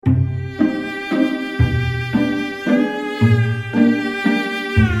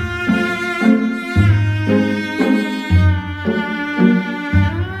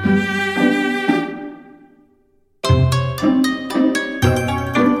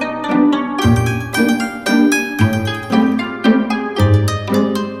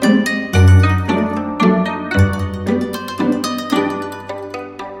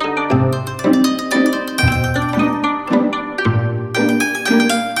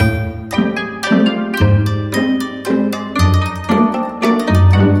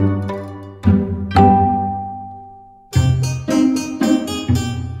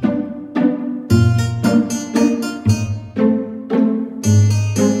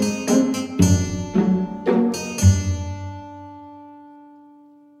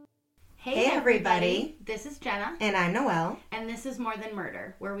everybody. This is Jenna. And I'm Noelle. And this is More Than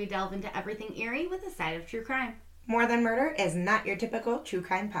Murder, where we delve into everything eerie with a side of true crime. More Than Murder is not your typical true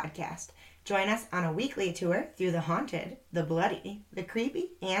crime podcast. Join us on a weekly tour through the haunted, the bloody, the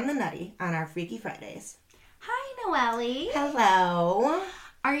creepy, and the nutty on our Freaky Fridays. Hi, Noelle. Hello.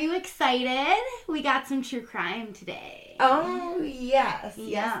 Are you excited? We got some true crime today. Oh, yes.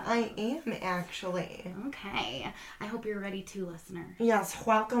 Yeah. Yes, I am, actually. Okay. I hope you're ready too, listener. Yes,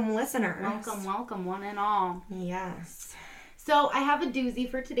 welcome, listeners. Welcome, one and all. Yes. So, I have a doozy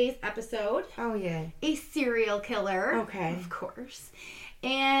for today's episode. Oh, yeah. A serial killer. Okay. Of course.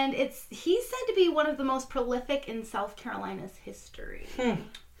 And he's said to be one of the most prolific in South Carolina's history.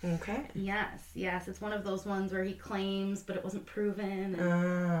 Okay. Yes. It's one of those ones where he claims, but it wasn't proven.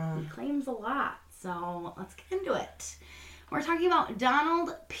 And he claims a lot. So let's get into it. We're talking about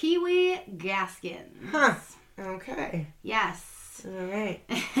Donald Pee-wee Gaskins. Huh. Okay. Yes. All right.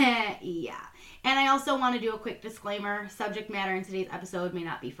 Yeah. And I also want to do a quick disclaimer. Subject matter in today's episode may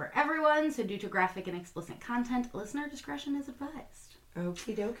not be for everyone, so due to graphic and explicit content, listener discretion is advised.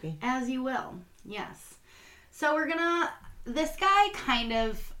 Okie dokie. As you will. Yes. So this guy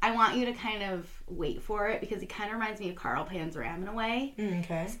I want you to kind of wait for it because he kind of reminds me of Carl Panzram in a way.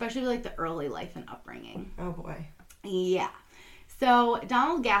 Okay. Especially like the early life and upbringing. Oh, boy. Yeah. So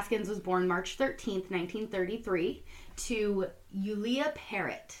Donald Gaskins was born March 13th, 1933 to Eulia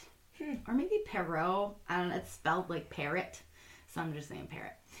Parrott. Or maybe Perot. I don't know. It's spelled like parrot. So I'm just saying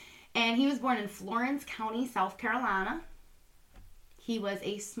parrot. And he was born in Florence County, South Carolina. He was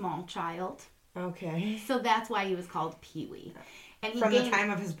a small child. Okay. So that's why he was called Pee-wee. And From the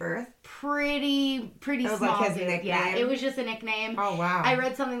time of his birth? Pretty small, like his dude. nickname? Yeah, it was just a nickname. Oh, wow. I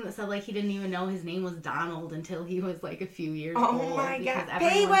read something that said, like, he didn't even know his name was Donald until he was, like, a few years old. Oh, my God.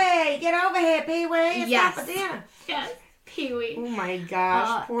 Pee-wee! Get over here, Pee-wee! It's Yes. time for dinner. Yes, Pee-wee. Oh, my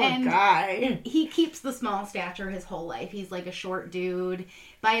gosh. Poor and guy. He keeps the small stature his whole life. He's, like, a short dude.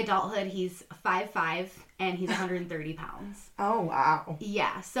 By adulthood, he's 5'5", and he's 130 pounds. Oh, wow.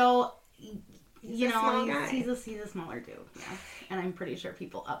 Yeah, so... He's a small guy. He's a smaller dude, yeah. And I'm pretty sure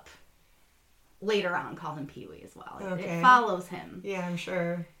people up later on call him Pee-wee as well. Okay. It follows him. Yeah, I'm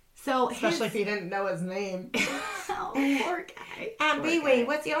sure. So Especially if he didn't know his name. Oh, poor guy. I'm Pee-wee.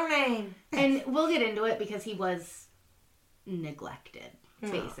 What's your name? And we'll get into it because he was neglected,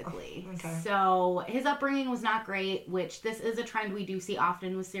 basically. Oh, okay. So his upbringing was not great, which this is a trend we do see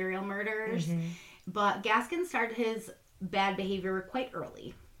often with serial murders. Mm-hmm. But Gaskin started his bad behavior quite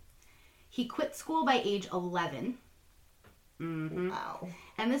early. He quit school by age 11. Mm-hmm. Wow.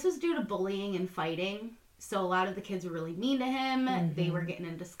 And this was due to bullying and fighting. So a lot of the kids were really mean to him. Mm-hmm. They were getting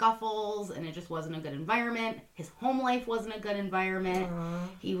into scuffles, and it just wasn't a good environment. His home life wasn't a good environment.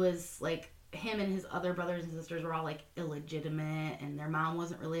 He was, like, him and his other brothers and sisters were all, like, illegitimate, and their mom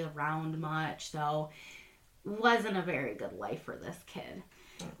wasn't really around much. So wasn't a very good life for this kid.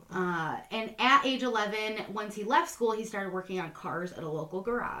 And at age 11, once he left school, he started working on cars at a local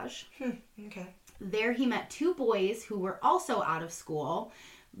garage. Okay. There he met two boys who were also out of school,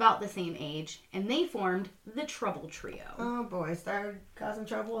 about the same age, and they formed the Trouble Trio. Oh, boy. Started causing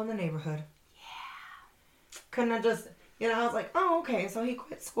trouble in the neighborhood. Yeah. Couldn't have just... I was like, oh, okay, so he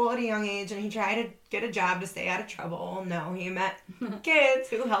quit school at a young age and he tried to get a job to stay out of trouble. No, he met kids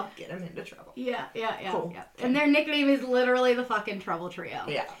who helped get him into trouble. Yeah. Cool. Yeah. And their nickname is literally the fucking Trouble Trio.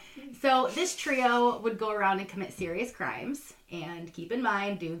 Yeah. So this trio would go around and commit serious crimes. And keep in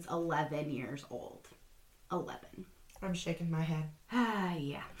mind, dude's 11 years old. 11. I'm shaking my head.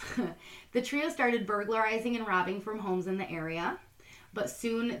 Yeah. The trio started burglarizing and robbing from homes in the area. But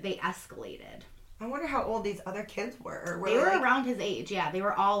soon they escalated. I wonder how old these other kids were. They were around his age, yeah. They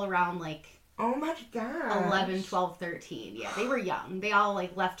were all around, like... Oh, my God. 11, 12, 13. Yeah, they were young. They all,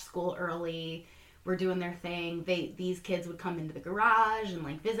 like, left school early, were doing their thing. These kids would come into the garage and,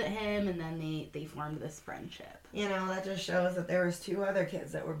 like, visit him, and then they formed this friendship. That just shows that there was two other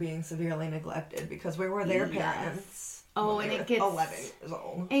kids that were being severely neglected because we were their parents. Oh, and it gets... 11 years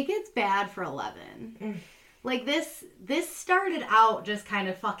old. It gets bad for 11. Like, this started out just kind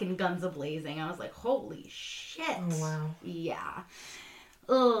of fucking guns a-blazing. I was like, holy shit. Oh, wow. Yeah.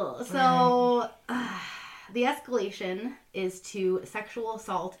 Ugh. So, the escalation is to sexual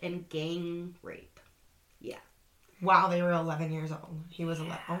assault and gang rape. Yeah. Wow, they were 11 years old. He was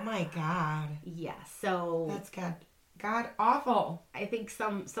 11. Oh, my God. Yeah, so... That's God awful. I think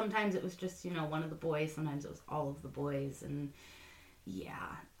sometimes it was just, one of the boys. Sometimes it was all of the boys. And,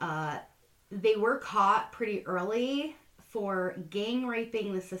 yeah. They were caught pretty early for gang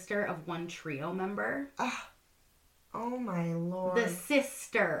raping the sister of one trio member. Oh my lord. The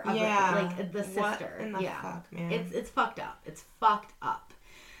sister of yeah. it, like the sister. What in the fuck, man? It's fucked up. It's fucked up.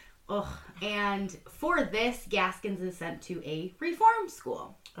 Ugh. And for this, Gaskins is sent to a reform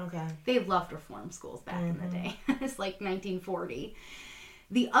school. Okay. They loved reform schools back in the day. It's like 1940.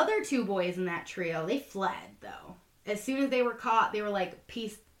 The other two boys in that trio, they fled, though. As soon as they were caught, they were like,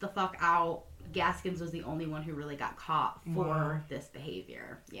 peace the fuck out. Gaskins was the only one who really got caught for this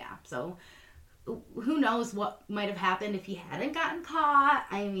behavior. Yeah, so who knows what might have happened if he hadn't gotten caught.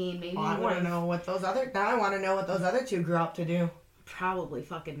 I mean, maybe I want to know what those other... Now I want to know what those other two grew up to do. Probably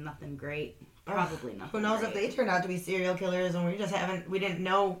fucking nothing great. Probably nothing Who knows great. if they turned out to be serial killers and we didn't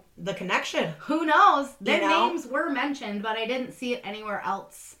know the connection. Who knows? Their You know? names were mentioned, but I didn't see it anywhere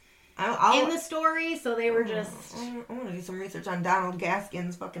else I'll in the story, so they were just... I want to do some research on Donald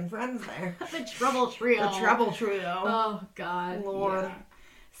Gaskins' fucking friends there. the Trouble Trio. The Trouble Trio. Oh, God. Lord. Yeah.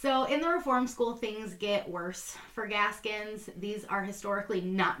 So in the reform school, things get worse for Gaskins. These are historically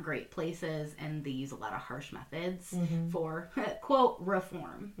not great places, and they use a lot of harsh methods for, quote,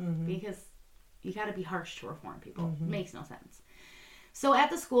 reform. Because you got to be harsh to reform people. Makes no sense. So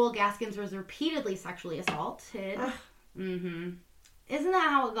at the school, Gaskins was repeatedly sexually assaulted. Isn't that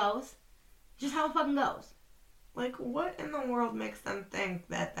how it goes? Just how it fucking goes. Like, what in the world makes them think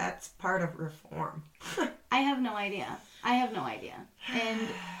that that's part of reform? I have no idea. And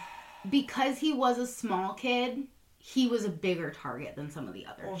because he was a small kid, he was a bigger target than some of the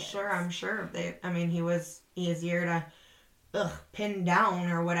other kids. Sure, I'm sure. He was easier to pin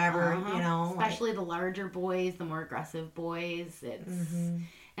down or whatever, you know. Especially the larger boys, the more aggressive boys.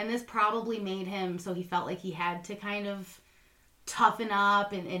 And this probably made him so he felt like he had to kind of toughen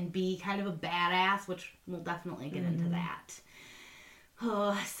up and be kind of a badass, which we'll definitely get into that.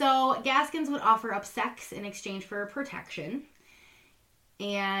 So Gaskins would offer up sex in exchange for protection.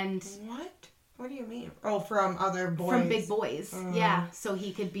 And... What? What do you mean? Oh, from other boys. From big boys. Yeah, so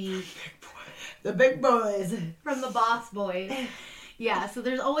he could be... The big boys. From the boss boys. Yeah, so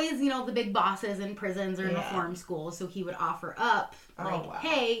there's always, the big bosses in prisons or in reform schools, so he would offer up,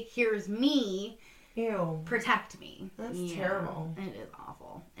 hey, here's me. Ew. Protect me. That's terrible. It is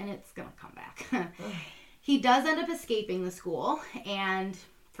awful. And it's going to come back. He does end up escaping the school, and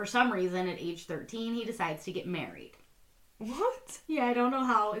for some reason, at age 13, he decides to get married. What? Yeah, I don't know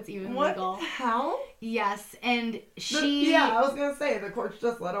how it's even legal. What the hell? Yes, and she... I was going to say, the courts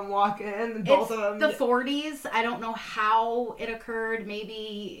just let him walk in, and both of them... the 40s. I don't know how it occurred.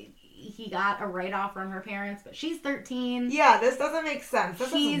 Maybe he got a write-off from her parents, but she's 13. Yeah, this doesn't make sense.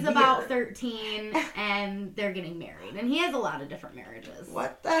 He's about 13, and they're getting married. And he has a lot of different marriages.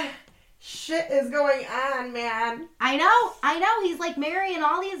 What the shit is going on, man? I know. He's like marrying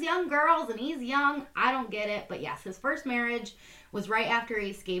all these young girls, and he's young. I don't get it. But yes, his first marriage was right after he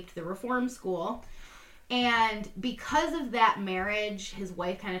escaped the reform school. And because of that marriage, his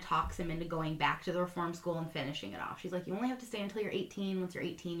wife kind of talks him into going back to the reform school and finishing it off. She's like, you only have to stay until you're 18. Once you're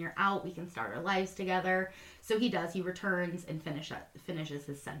 18, you're out. We can start our lives together. So he does. He returns and finishes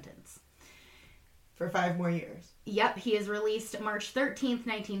his sentence. For 5 more years. Yep. He is released March 13th,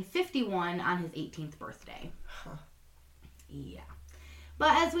 1951 on his 18th birthday. Huh. Yeah.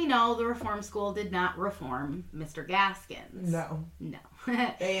 But as we know, the reform school did not reform Mr. Gaskins. No.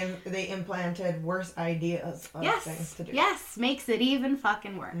 They implanted worse ideas of things to do. Yes, makes it even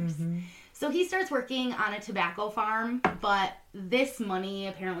fucking worse. So he starts working on a tobacco farm, but this money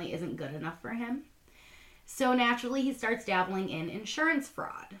apparently isn't good enough for him. So naturally, he starts dabbling in insurance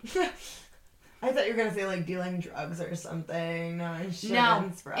fraud. I thought you were going to say, like, dealing drugs or something. No,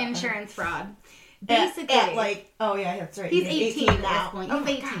 insurance fraud. Insurance fraud. Basically. Oh, yeah, that's right. He's 18 at now. this point.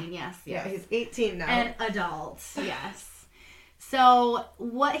 He's 18, yes. Yeah, he's 18 now. An adult, yes. So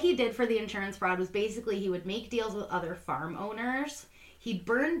what he did for the insurance fraud was basically he would make deals with other farm owners. He'd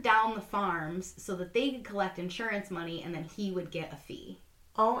burn down the farms so that they could collect insurance money, and then he would get a fee.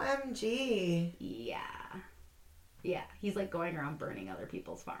 OMG. Yeah, he's like going around burning other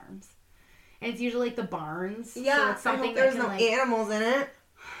people's farms. And it's usually like the barns. Yeah, so it's something I hope there's no animals in it.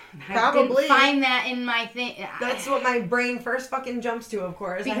 Probably. I didn't find that in my thing. That's what my brain first fucking jumps to, of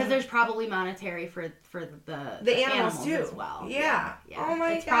course. Because there's probably monetary for the animals too as well. Yeah. Oh my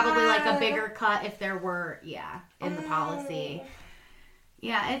god. It's probably like a bigger cut if there were, in the policy.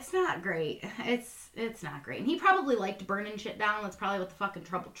 Yeah, it's not great. It's not great. And he probably liked burning shit down. That's probably what the fucking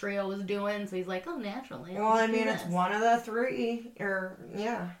Trouble Trio was doing. So he's like, oh, naturally. Well, I mean, it's one of the 3.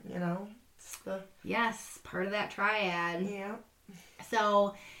 Yes, part of that triad. Yeah.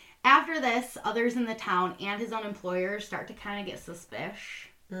 So after this, others in the town and his own employers start to kind of get suspicious.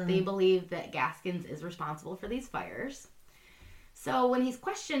 They believe that Gaskins is responsible for these fires. So when he's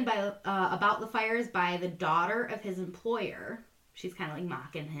questioned about the fires by the daughter of his employer, she's kind of like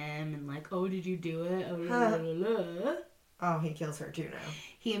mocking him and like, oh, did you do it? Oh, he kills her too now.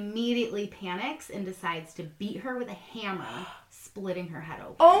 He immediately panics and decides to beat her with a hammer, splitting her head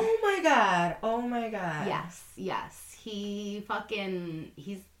open. Oh my god. Oh my god. Yes. He's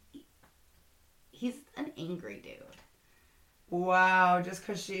an angry dude. Wow, just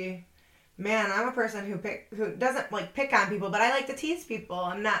because she... Man, I'm a person who doesn't, like, pick on people, but I like to tease people.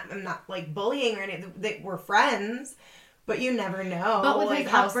 I'm not like, bullying or anything. We're friends, but you never know. But with like, his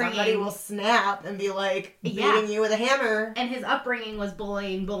how upbringing... somebody will snap and be, like, beating you with a hammer. And his upbringing was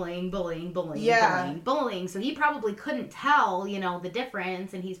bullying. Yeah. Bullying. So he probably couldn't tell, the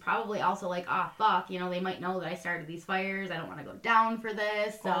difference. And he's probably also like, fuck, they might know that I started these fires. I don't want to go down for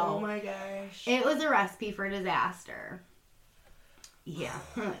this. So oh, my gosh. It was a recipe for disaster. Yeah,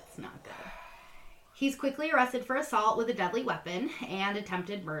 it's not good. He's quickly arrested for assault with a deadly weapon and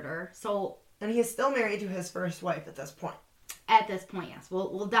attempted murder. And he's still married to his first wife at this point. At this point, yes.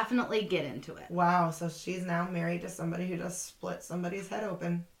 We'll definitely get into it. Wow, so she's now married to somebody who just split somebody's head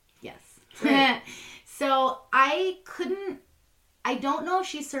open. Yes. Right. So I don't know if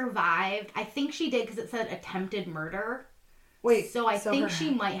she survived. I think she did because it said attempted murder. Wait. So I think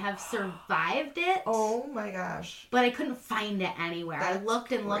she might have survived it. Oh my gosh. But I couldn't find it anywhere. That's I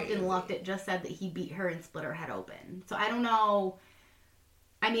looked and crazy. looked. It just said that he beat her and split her head open. So I don't know.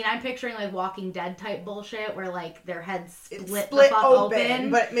 I mean, I'm picturing like Walking Dead type bullshit where like their heads split the fuck open.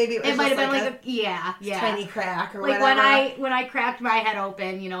 But maybe it might have been like a yeah. tiny crack or like whatever. when I cracked my head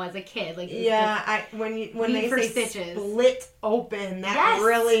open, as a kid, like when they say stitches. split open, that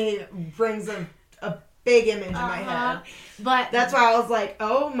really brings a big image in my head. But that's why I was like,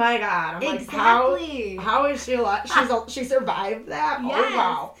 oh my god. I'm exactly. like, how is she alive? She survived that? Yes. Oh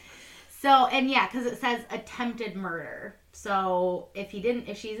wow. So, and yeah, because it says attempted murder. So if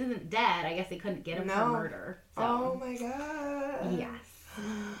she isn't dead, I guess they couldn't get him for murder. So. Oh my god.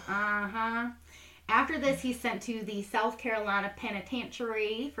 Yes. After this, he's sent to the South Carolina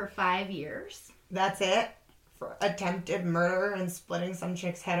Penitentiary for 5 years. That's it? For attempted murder and splitting some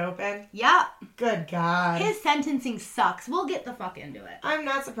chick's head open? Yep. Good God. His sentencing sucks. We'll get the fuck into it. I'm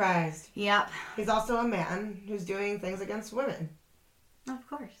not surprised. Yep. He's also a man who's doing things against women. Of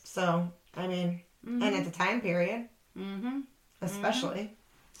course. So, I mean, and at the time period. Especially.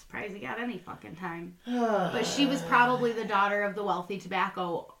 Surprised he got any fucking time. But she was probably the daughter of the wealthy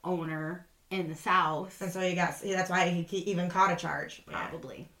tobacco owner in the South. And so that's why he even caught a charge.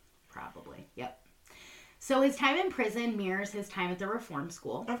 Probably. Yep. So his time in prison mirrors his time at the reform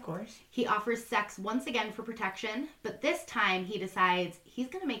school. Of course. He offers sex once again for protection, but this time he decides he's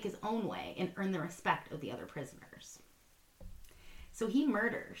going to make his own way and earn the respect of the other prisoners. So he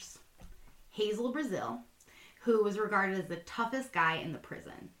murders Hazel Brazil, who was regarded as the toughest guy in the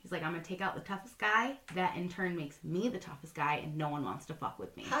prison. He's like, I'm going to take out the toughest guy. That in turn makes me the toughest guy, and no one wants to fuck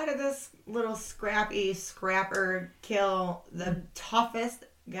with me. How did this little scrapper kill the toughest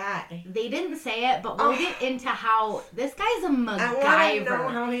guy? They didn't say it, but we'll get into how this guy's a MacGyver. I want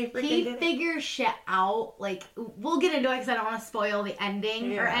to know how he figures shit out. Like, we'll get into it because I don't want to spoil the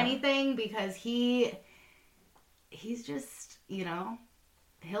ending or anything, because he's just,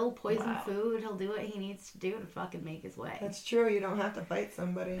 he'll poison food. He'll do what he needs to do to fucking make his way. That's true. You don't have to fight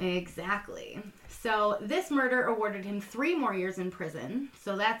somebody. Exactly. So this murder awarded him 3 more years in prison.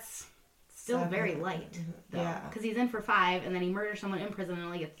 So that's still 7. very light. Yeah. Because he's in for 5, and then he murders someone in prison and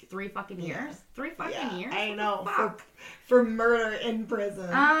only gets 3 fucking years. 3 fucking years? I know. For murder in prison.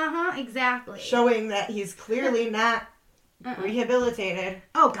 Exactly. Showing that he's clearly not rehabilitated.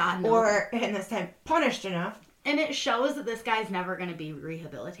 Oh, God, no. Or, in this time, punished enough. And it shows that this guy's never going to be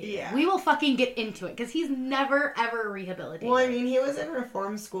rehabilitated. Yeah. We will fucking get into it, because he's never, ever rehabilitated. Well, I mean, he was in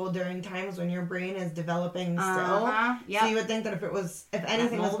reform school during times when your brain is developing still. Yep. So you would think that if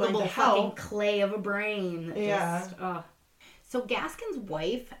anything was going to fucking help. clay of a brain. Yeah. So Gaskin's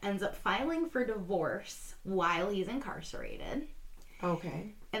wife ends up filing for divorce while he's incarcerated.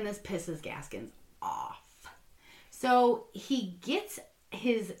 Okay. And this pisses Gaskins off. So he gets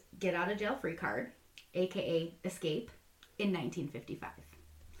his get out of jail free card, aka escape, in 1955.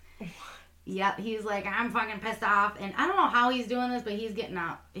 Yep, he's like, I'm fucking pissed off, and I don't know how he's doing this, but he's getting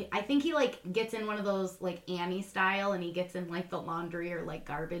out. I think he gets in one of those Annie style, and he gets in the laundry or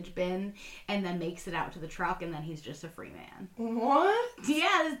garbage bin, and then makes it out to the truck, and then he's just a free man. What?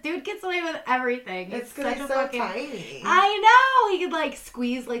 Yeah, this dude gets away with everything. It's such a so tiny. I know, he could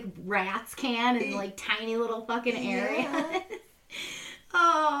squeeze rats can in tiny little fucking areas. Yeah.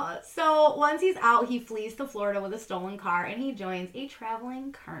 Oh, so once he's out, he flees to Florida with a stolen car, and he joins a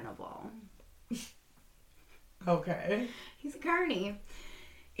traveling carnival. Okay. He's a carny.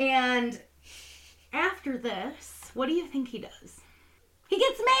 And after this, what do you think he does? He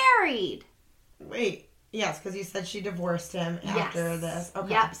gets married! Wait, Yes, because you said she divorced him after this. Okay.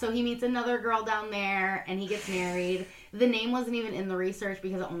 Yep, so he meets another girl down there, and he gets married. The name wasn't even in the research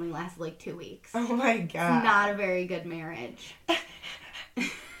because it only lasted like 2 weeks. Oh my God. It's not a very good marriage.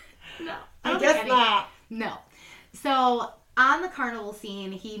 No. I guess not. No. So, on the carnival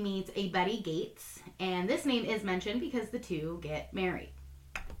scene, he meets a Betty Gates, and this name is mentioned because the two get married.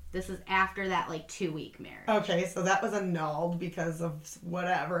 This is after that, like, 2-week marriage. Okay, so that was annulled because of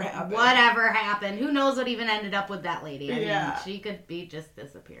whatever happened. Whatever happened. Who knows what even ended up with that lady? I Yeah. mean, she could be just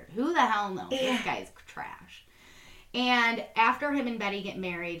disappeared. Who the hell knows? Yeah. This guy's trash. And after him and Betty get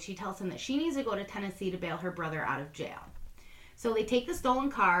married, she tells him that she needs to go to Tennessee to bail her brother out of jail. So they take the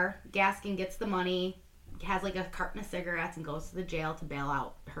stolen car. Gaskin gets the money, has like a carton of cigarettes, and goes to the jail to bail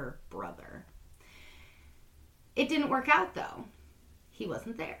out her brother. It didn't work out, though. He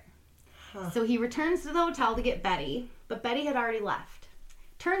wasn't there. Huh. So he returns to the hotel to get Betty, but Betty had already left.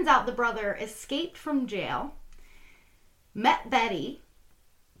 Turns out the brother escaped from jail, met Betty,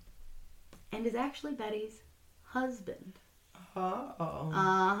 and is actually Betty's husband. Uh-oh.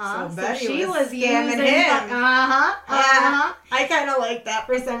 Uh-huh. So Betty she was scamming using him. Uh-huh. Yeah, I kind of like that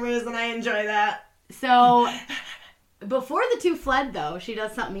for some reason. I enjoy that. So before the two fled, though, she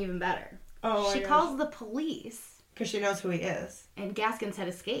does something even better. Oh, She calls the police, because she knows who he is. and Gaskins had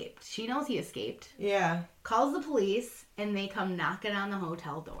escaped. She knows he escaped. Yeah. Calls the police, and they come knocking on the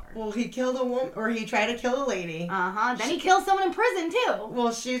hotel door. Well, he killed a woman, or he tried to kill a lady. Uh-huh. Then he kills someone in prison, too.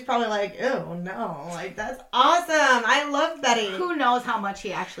 Well, she's probably like, ew, no. Like, that's awesome. I love Betty. Who knows how much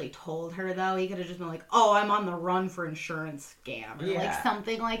he actually told her, though. He could have just been like, oh, I'm on the run for insurance scam. Or like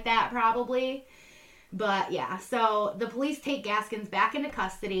something like that, probably. But, yeah. So, the police take Gaskins back into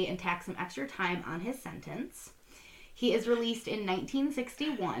custody and tack some extra time on his sentence. He is released in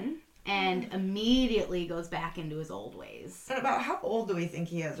 1961 and immediately goes back into his old ways. And about how old do we think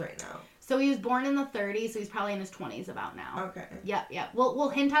he is right now? So he was born in the 30s, so he's probably in his 20s about now. Okay. Yep. We'll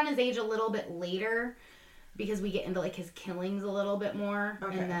hint on his age a little bit later because we get into like his killings a little bit more,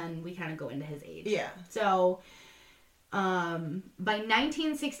 Okay. and then we kind of go into his age. Yeah. So, by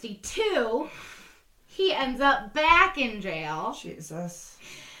 1962, he ends up back in jail. Jesus.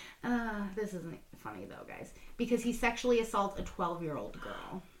 This isn't funny though, guys, because he sexually assaults a 12-year-old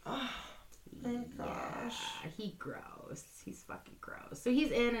girl. Oh, my gosh. Yeah, he's gross. He's fucking gross. So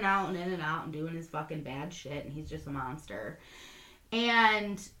he's in and out and doing his fucking bad shit, and he's just a monster.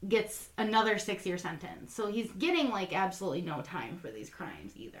 And gets another 6-year sentence. So he's getting, like, absolutely no time for these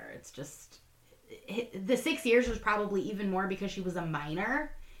crimes either. It's just... The 6 years was probably even more because she was a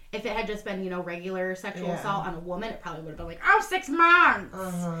minor. If it had just been, regular sexual assault on a woman, it probably would have been like, oh, 6 months!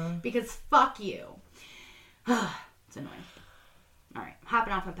 Uh-huh. Because fuck you. It's annoying. All right,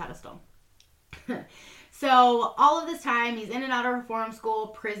 hopping off my pedestal. So all of this time, he's in and out of reform school,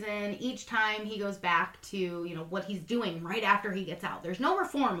 prison. Each time he goes back to, what he's doing right after he gets out. There's no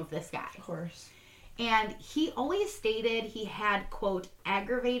reform of this guy. Of course. And he always stated he had, quote,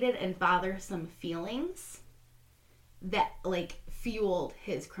 aggravated and bothersome feelings that, like, fueled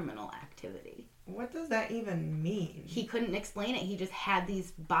his criminal activity. What does that even mean? He couldn't explain it. He just had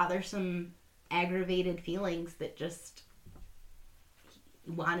these bothersome, aggravated feelings that just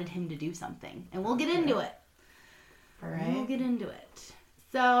wanted him to do something. And we'll get into it. All right. We'll get into it.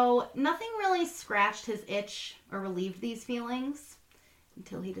 So, nothing really scratched his itch or relieved these feelings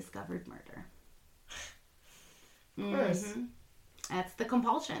until he discovered murder. Of course. Mm-hmm. That's the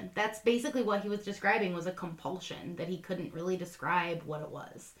compulsion. That's basically what he was describing, was a compulsion that he couldn't really describe what it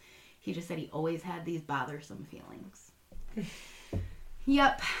was. He just said he always had these bothersome feelings.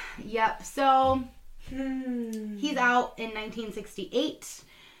 Yep. So, he's out in 1968.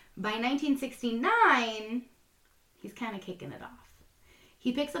 By 1969, he's kind of kicking it off.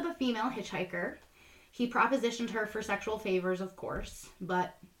 He picks up a female hitchhiker. He propositioned her for sexual favors, of course,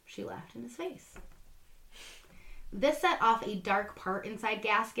 but she laughed in his face. This set off a dark part inside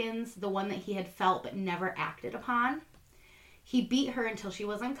Gaskins, the one that he had felt but never acted upon. He beat her until she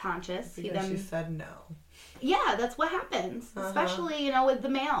was unconscious. Because she said no. Yeah, that's what happens, especially, with the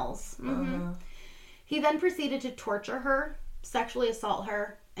males. Mm-hmm. He then proceeded to torture her, sexually assault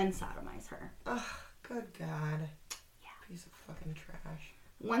her, and sodomize her. Ugh, good God. Yeah. Piece of fucking trash.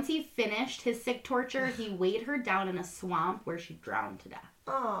 Once he finished his sick torture, he weighed her down in a swamp where she drowned to death.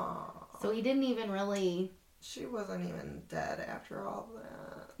 Oh. So he didn't even really... She wasn't even dead after all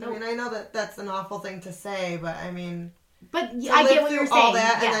that. Nope. I mean, I know that that's an awful thing to say, but I mean... But to I live get what you're through saying. all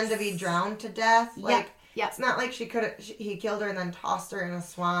that yes. and then to be drowned to death. Like, Yep. it's not like he killed her and then tossed her in a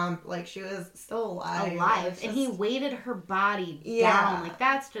swamp. Like, she was still alive. Alive. And he weighted her body down. Like,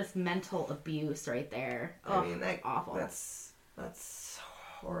 that's just mental abuse right there. I mean, awful. That's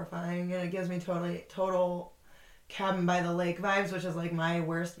horrifying, and it gives me total Cabin by the Lake vibes, which is like my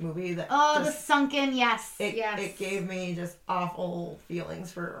worst movie. The Sunken, yes. It gave me just awful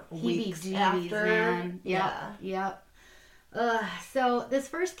feelings for weeks after. Man. Yep. So this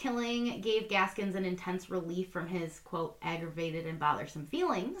first killing gave Gaskins an intense relief from his, quote, aggravated and bothersome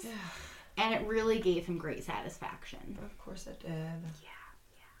feelings, and it really gave him great satisfaction. Of course it did. Yeah.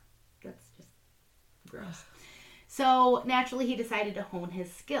 That's just gross. So naturally he decided to hone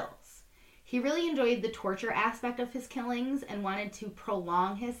his skills. He really enjoyed the torture aspect of his killings and wanted to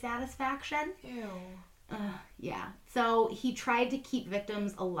prolong his satisfaction. Ew. Yeah. So he tried to keep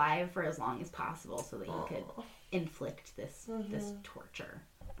victims alive for as long as possible so that he could inflict this torture.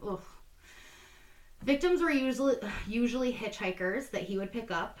 Ugh. Victims were usually hitchhikers that he would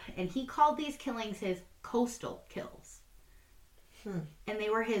pick up, and he called these killings his coastal kills. And they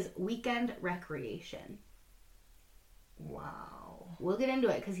were his weekend recreation. Wow. We'll get into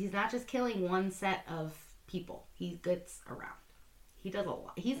it because he's not just killing one set of people. He gets around. He does a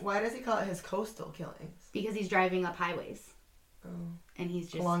lot. Why does he call it his coastal killings? Because he's driving up highways. Oh. And he's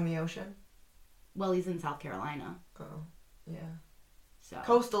just... Along the ocean? Well, he's in South Carolina. Oh, yeah. So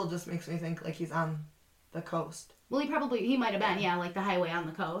coastal just makes me think like he's on the coast. Well, he might have been, like the highway on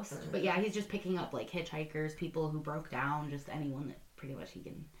the coast. But yeah, he's just picking up like hitchhikers, people who broke down, just anyone that pretty much he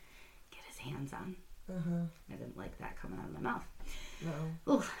can get his hands on. I didn't like that coming out of my mouth.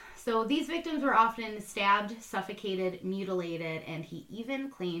 No. Oof. So these victims were often stabbed, suffocated, mutilated, and he even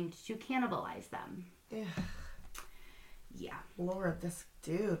claimed to cannibalize them. Yeah. Lord, this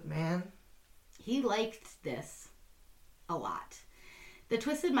dude, man. He liked this a lot. The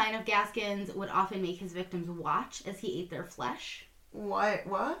twisted mind of Gaskins would often make his victims watch as he ate their flesh. What?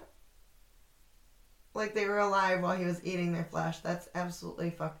 Like they were alive while he was eating their flesh. That's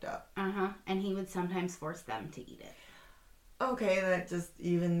absolutely fucked up. And he would sometimes force them to eat it. Okay, that just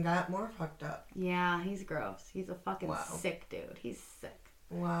even got more fucked up. Yeah, he's gross. He's a fucking sick dude. He's sick.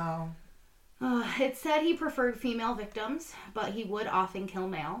 Wow. It said he preferred female victims, but he would often kill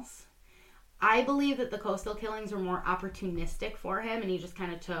males. I believe that the coastal killings were more opportunistic for him, and he just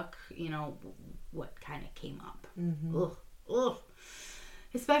kind of took, what kind of came up. Ugh.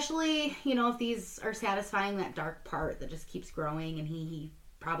 Especially, if these are satisfying that dark part that just keeps growing, and he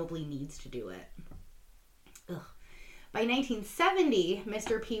probably needs to do it. Ugh. By 1970,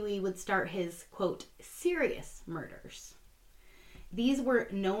 Mr. Pee-wee would start his, quote, serious murders. These were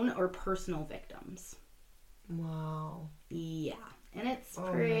known or personal victims. Wow. Yeah. And it's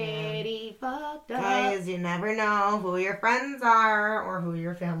pretty fucked up. Guys, you never know who your friends are or who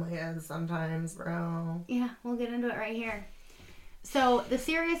your family is sometimes, bro. Yeah, we'll get into it right here. So, the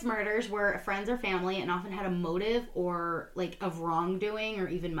serious murders were friends or family and often had a motive or, of wrongdoing or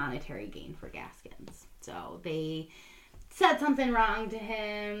even monetary gain for Gaskins. So, they said something wrong to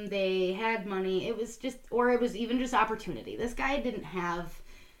him, they had money, it was even just opportunity. This guy didn't have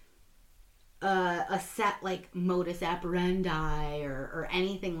a set, modus operandi or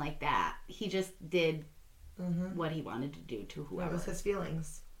anything like that. He just did what he wanted to do to whoever. That was his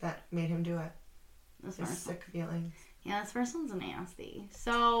feelings that made him do it. His sick feelings. Yeah, this first one's nasty.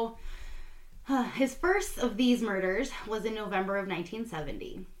 So, his first of these murders was in November of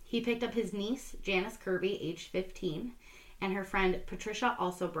 1970. He picked up his niece, Janice Kirby, age 15, and her friend, Patricia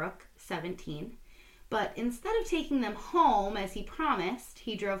Alsobrook, 17. But instead of taking them home, as he promised,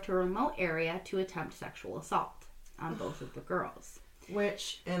 he drove to a remote area to attempt sexual assault on both of the girls.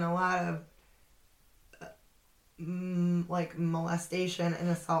 Which, in a lot of, molestation and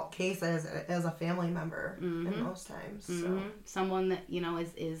assault cases, is a family member in most times. So. Someone that,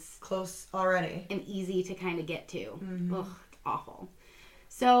 is close already. And easy to kind of get to. Ugh, it's awful.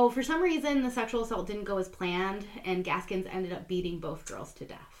 So, for some reason, the sexual assault didn't go as planned, and Gaskins ended up beating both girls to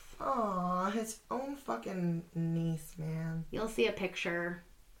death. Aw, his own fucking niece, man. You'll see a picture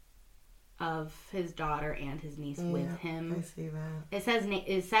of his daughter and his niece with him. I see that.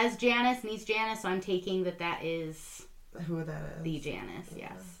 It says Janice, niece Janice, so I'm taking that is... Who that is. The Janice,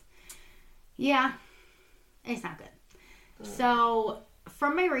 yes. Yeah, it's not good. So,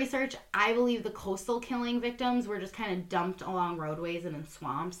 from my research, I believe the coastal killing victims were just kind of dumped along roadways and in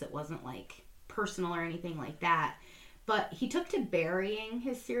swamps. It wasn't, personal or anything like that. But he took to burying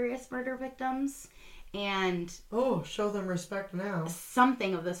his serious murder victims and... Oh, show them respect now.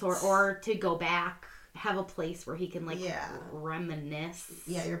 Something of the sort. Or to go back, have a place where he can, reminisce.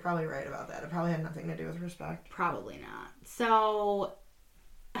 Yeah, you're probably right about that. It probably had nothing to do with respect. Probably not. So,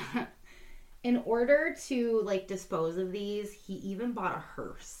 in order to, dispose of these, he even bought a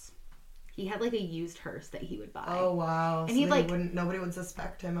hearse. He had, a used hearse that he would buy. Oh, wow. And nobody would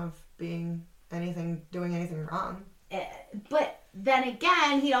suspect him of doing anything wrong. But then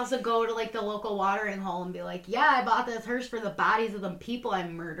again, he'd also go to, like, the local watering hole and be like, yeah, I bought this hearse for the bodies of the people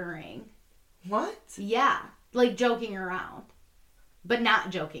I'm murdering. What? Yeah. Like, joking around. But not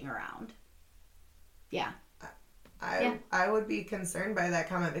joking around. Yeah. I would be concerned by that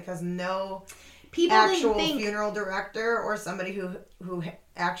comment because no people actual funeral director or somebody who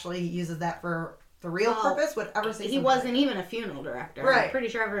actually uses that for the real purpose would ever say he wasn't even a funeral director. Right. I'm pretty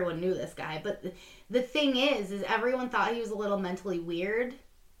sure everyone knew this guy. But the thing is everyone thought he was a little mentally weird,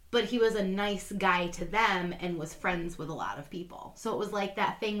 but he was a nice guy to them and was friends with a lot of people. So it was like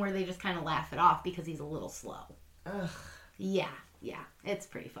that thing where they just kind of laugh it off because he's a little slow. Ugh. Yeah. It's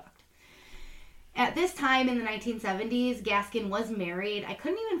pretty fucked. At this time in the 1970s, Gaskin was married. I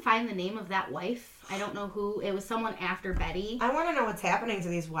couldn't even find the name of that wife. I don't know who. It was someone after Betty. I want to know what's happening to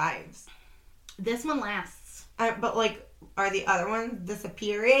these wives. This one lasts. But, like, are the other ones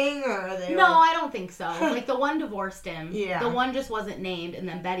disappearing? Or are they... No, I don't think so. Like, the one divorced him. Yeah. The one just wasn't named, and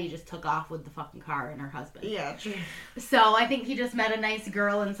then Betty just took off with the fucking car and her husband. Yeah, true. So I think he just met a nice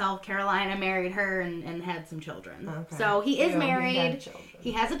girl in South Carolina, married her, and had some children. Okay. So he is married.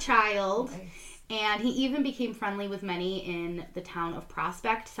 He has a child. Nice. And he even became friendly with many in the town of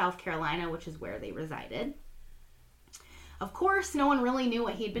Prospect, South Carolina, which is where they resided. Of course, no one really knew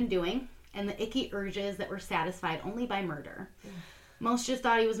what he'd been doing, and the icky urges that were satisfied only by murder. Most just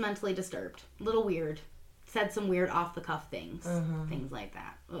thought he was mentally disturbed. A little weird. Said some weird off-the-cuff things. Things like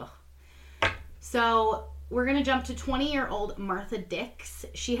that. Ugh. So, we're going to jump to 20-year-old Martha Dix.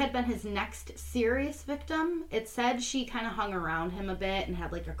 She had been his next serious victim. It said she kind of hung around him a bit and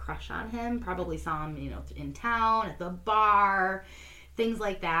had like a crush on him. Probably saw him, in town, at the bar, things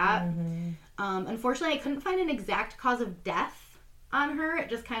like that. Unfortunately, I couldn't find an exact cause of death on her. It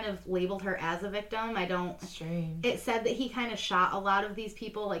just kind of labeled her as a victim. Strange. It said that he kind of shot a lot of these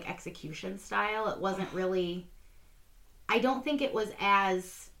people, like execution style. It wasn't really... I don't think it was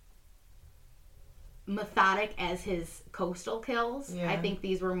as methodic as his coastal kills. Yeah. I think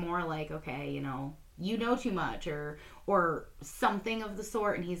these were more like, okay, you know too much or something of the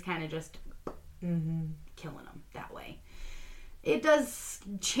sort, and he's kind of just killing them that way. It does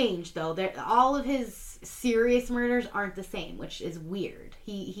change though. All of his serious murders aren't the same, which is weird.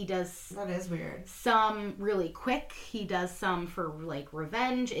 He does that is weird. Some really quick. He does some for like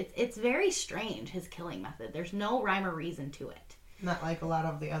revenge. It's very strange, his killing method. There's no rhyme or reason to it. Not like a lot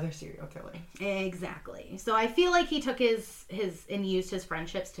of the other serial killing. Exactly. So I feel like he took his and used his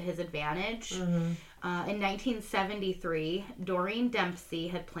friendships to his advantage. In 1973, Doreen Dempsey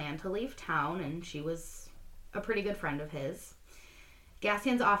had planned to leave town, and she was a pretty good friend of his.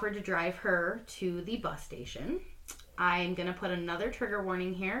 Gaskin's offered to drive her to the bus station. I'm going to put another trigger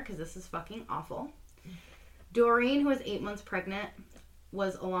warning here because this is fucking awful. Doreen, who was 8 months pregnant,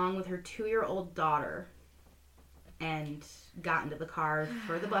 was along with her 2-year-old daughter and got into the car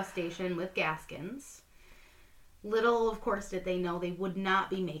for the bus station with Gaskins. Little, of course, did they know they would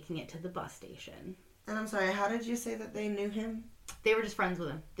not be making it to the bus station. And I'm sorry, how did you say that they knew him? They were just friends with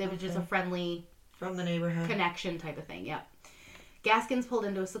him. They were just a friendly... From the neighborhood. Connection type of thing, yep. Gaskins pulled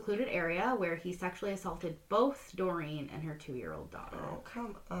into a secluded area where he sexually assaulted both Doreen and her 2-year-old daughter. Oh,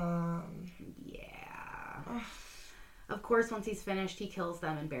 come on. Yeah. Ugh. Of course, once he's finished, he kills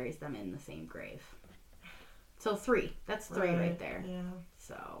them and buries them in the same grave. So 3. That's 3 right there. Yeah.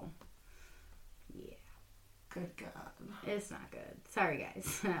 So, yeah. Good God. It's not good. Sorry,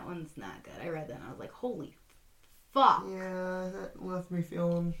 guys. That one's not good. I read that and I was like, holy fuck. Yeah, that left me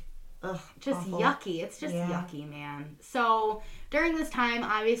feeling... Ugh, just awful. Yucky. It's just yucky, man. So, during this time,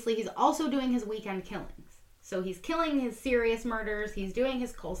 obviously, he's also doing his weekend killings. So, he's killing his serious murders. He's doing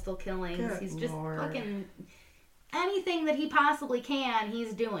his coastal killings. Good he's just Lord. fucking... Anything that he possibly can,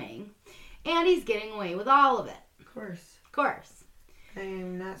 he's doing. And he's getting away with all of it. Of course. Of course.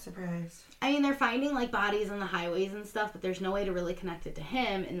 I'm not surprised. I mean, they're finding, like, bodies on the highways and stuff, but there's no way to really connect it to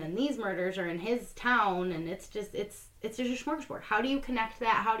him. And then these murders are in his town, and it's just a smorgasbord. How do you connect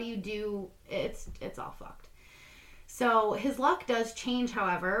that? How do you do... It's all fucked. So, his luck does change,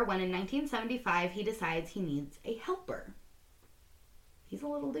 however, when in 1975 he decides he needs a helper. He's a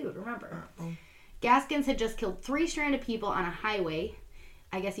little dude, remember. Uh-oh. Gaskins had just killed 3 stranded people on a highway.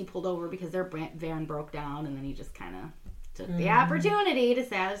 I guess he pulled over because their van broke down, and then he just kind of took the opportunity to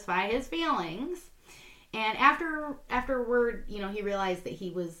satisfy his feelings. And afterward, he realized that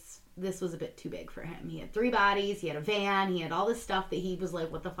this was a bit too big for him. He had 3 bodies, he had a van, he had all this stuff that he was like,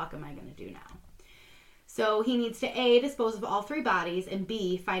 what the fuck am I going to do now? So he needs to A, dispose of all 3 bodies, and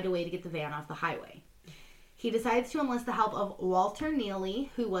B, find a way to get the van off the highway. He decides to enlist the help of Walter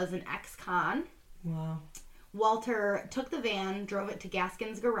Neely, who was an ex-con. Wow. Walter took the van, drove it to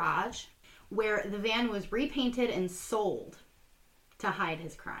Gaskin's garage, where the van was repainted and sold. to hide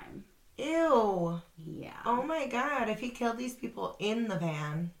his crime. Ew. Yeah. Oh my God. If he killed these people in the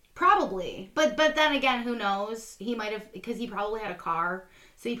van. Probably. But then again, who knows? He might have, because he probably had a car.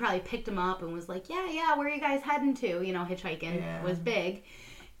 So he probably picked him up and was like, yeah, where are you guys heading to? You know, hitchhiking was big.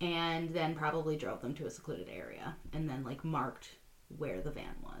 And then probably drove them to a secluded area. And then, like, marked where the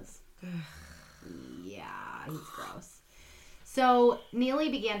van was. Yeah, he's gross. So Neely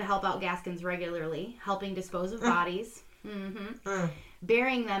began to help out Gaskins regularly, helping dispose of bodies.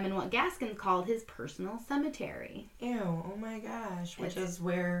 Burying them in what Gaskins called his personal cemetery. Ew, oh my gosh. Which is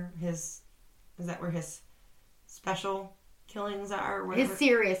where is that where his special killings are? Or whatever? His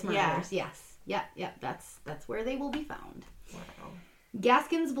serious murders, yes. Yep, that's where they will be found. Wow.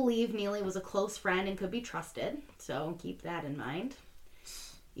 Gaskins believed Neely was a close friend and could be trusted, so keep that in mind.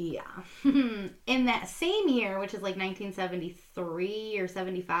 Yeah. In that same year, which is like 1973 or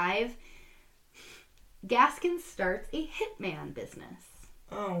 75, Gaskins starts a hitman business.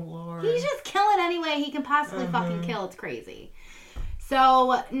 Oh, Lord. He's just killing any way he can possibly fucking kill. It's crazy.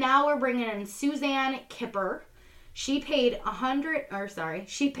 So now we're bringing in Suzanne Kipper. She paid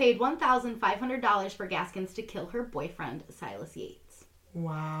 $1,500 for Gaskins to kill her boyfriend, Silas Yates.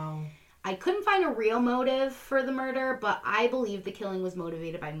 Wow. I couldn't find a real motive for the murder, but I believe the killing was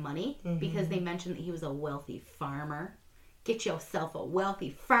motivated by money because they mentioned that he was a wealthy farmer. Get yourself a wealthy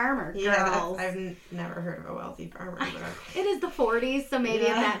farmer, girls. Yeah, I've never heard of a wealthy farmer. But it is the 40s, so maybe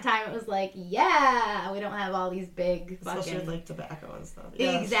at that time it was like, yeah, we don't have all these big especially fucking... with, like, tobacco and stuff.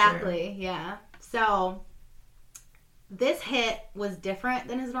 Yeah, exactly, yeah. So, this hit was different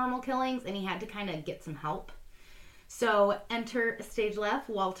than his normal killings, and he had to kind of get some help. So, enter stage left,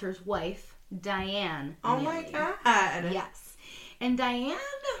 Walter's wife, Diane. Oh my God. Yes. And Diane...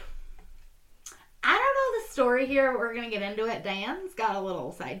 I don't know the story here. We're going to get into it. Diane's got a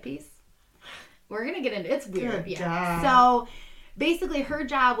little side piece. We're going to get into it. It's weird. Good God. So, basically, her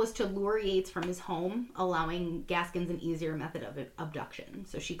job was to lure Yates from his home, allowing Gaskins an easier method of abduction.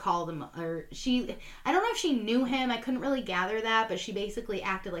 So, she called him, I don't know if she knew him. I couldn't really gather that, but she basically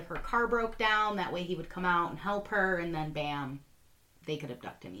acted like her car broke down. That way he would come out and help her, and then bam, they could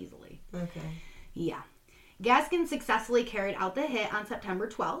abduct him easily. Okay. Yeah. Gaskins successfully carried out the hit on September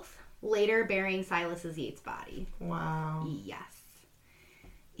 12th. Later burying Silas Yates' body. Wow. Yes.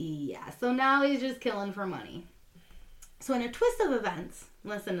 Yeah, so now he's just killing for money. So in a twist of events,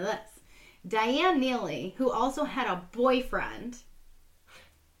 listen to this. Diane Neely, who also had a boyfriend,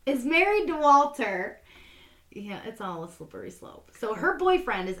 is married to Walter. Yeah, it's all a slippery slope. So her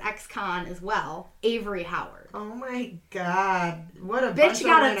boyfriend is ex-con as well, Avery Howard. Oh my God. What a bitch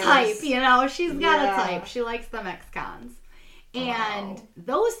got a type, you know? She's got a type. She likes them ex-cons. And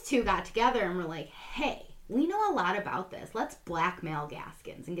those two got together and were like, hey, we know a lot about this. Let's blackmail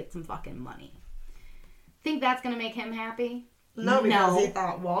Gaskins and get some fucking money. Think that's going to make him happy? No, because he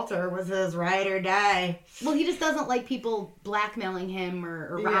thought Walter was his ride or die. Well, he just doesn't like people blackmailing him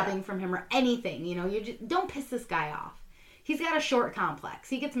or robbing from him or anything. You know, you just don't piss this guy off. He's got a short complex.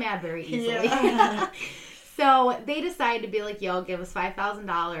 He gets mad very easily. Yeah. So they decide to be like, yo, give us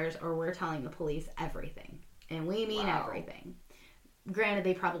 $5,000 or we're telling the police everything. And we mean everything. Granted,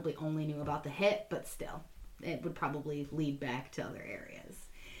 they probably only knew about the hit, but still, it would probably lead back to other areas.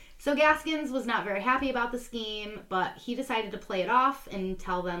 So Gaskins was not very happy about the scheme, but he decided to play it off and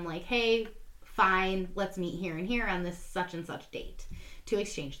tell them, like, hey, fine, let's meet here and here on this such and such date to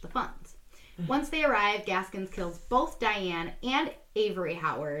exchange the funds. Once they arrive, Gaskins kills both Diane and Avery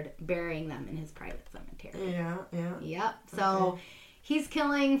Howard, burying them in his private cemetery. Yeah. Yep. So he's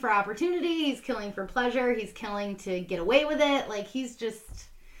killing for opportunity. He's killing for pleasure. He's killing to get away with it. Like, he's stacking them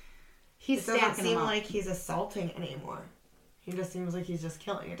up. It doesn't seem like he's assaulting anymore. He just seems like he's just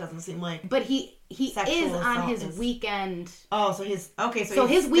killing. It doesn't seem like... But he is on his weekend... Oh, so he's... Okay, so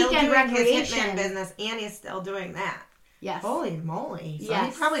he's his weekend recreation... his hitman business, and he's still doing that. Yes. Holy moly. So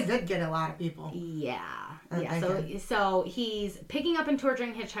he probably did get a lot of people. Yeah. So he's picking up and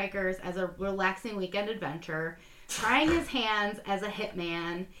torturing hitchhikers as a relaxing weekend adventure, trying his hands as a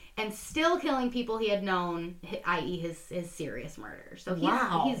hitman, and still killing people he had known, i.e. his serious murders. So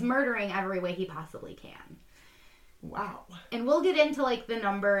he's murdering every way he possibly can. Wow. And we'll get into, like, the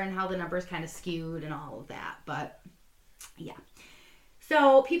number and how the number's kind of skewed and all of that. But, yeah.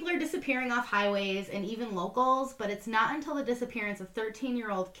 So, people are disappearing off highways and even locals, but it's not until the disappearance of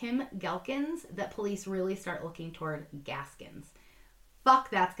 13-year-old Kim Gelkins that police really start looking toward Gaskins. Fuck,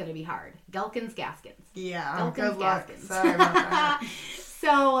 that's going to be hard. Gaskins. Yeah, Gelkins, good luck. Gaskins. Sorry about that.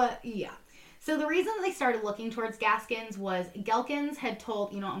 So, the reason that they started looking towards Gaskins was Gelkins had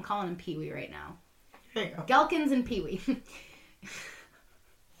told, I'm calling him Pee-wee right now. There you go. Gelkins and Pee-wee.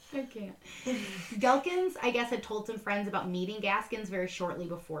 I can't. Ghelkins, I guess, had told some friends about meeting Gaskins very shortly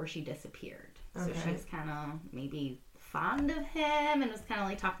before she disappeared. Okay. So she's kind of maybe fond of him and was kind of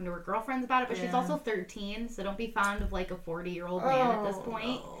like talking to her girlfriends about it. But she's also 13, so don't be fond of like a 40-year-old man at this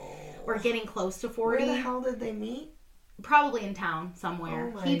point. No. Or getting close to 40. Where the hell did they meet? Probably in town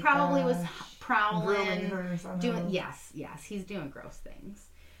somewhere. He probably was prowling, doing yes, he's doing gross things.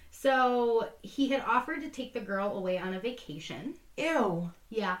 So he had offered to take the girl away on a vacation. Ew.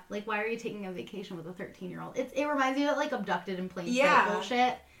 Yeah, like why are you taking a vacation with a 13-year-old? It reminds me of like abducted in plain sight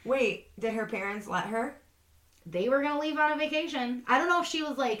bullshit. Wait, did her parents let her? They were gonna leave on a vacation. I don't know if she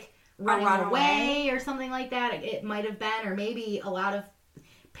was like running away or something like that. It might have been, or maybe a lot of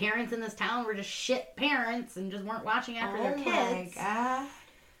parents in this town were just shit parents and just weren't watching after their kids. Oh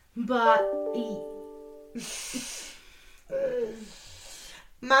my god.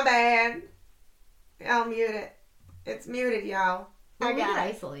 My bad. I'll mute it. It's muted, y'all. I gotta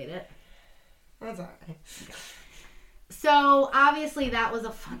isolate it. That's alright. Okay. So, obviously, that was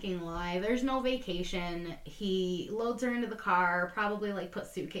a fucking lie. There's no vacation. He loads her into the car, probably, like, put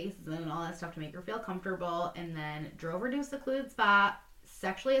suitcases in and all that stuff to make her feel comfortable, and then drove her to a secluded spot,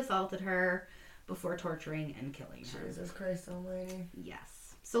 sexually assaulted her before torturing and killing her. Jesus Christ almighty.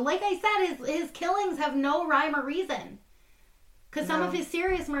 Yes. So, like I said, his killings have no rhyme or reason. Because some of his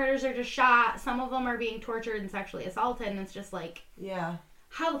serious murders are just shot, some of them are being tortured and sexually assaulted, and it's just like... Yeah.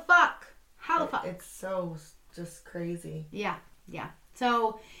 How the fuck? How the fuck? It's so just crazy. Yeah.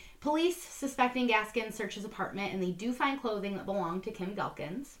 So, police suspecting Gaskins search his apartment, and they do find clothing that belonged to Kim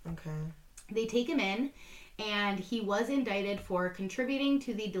Ghelkins. Okay. They take him in, and he was indicted for contributing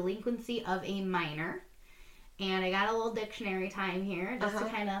to the delinquency of a minor. And I got a little dictionary time here just to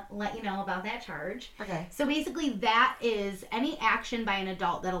kind of let you know about that charge. Okay. So basically that is any action by an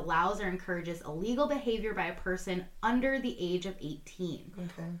adult that allows or encourages illegal behavior by a person under the age of 18.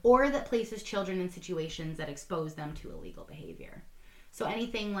 Okay. Or that places children in situations that expose them to illegal behavior. So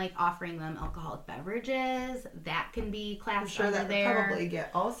anything like offering them alcoholic beverages, that can be classed under there. I'm sure that would probably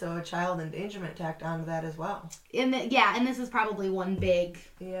get also a child endangerment tacked onto that as well. And this is probably one big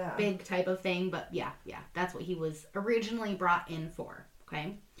type of thing. But yeah, that's what he was originally brought in for.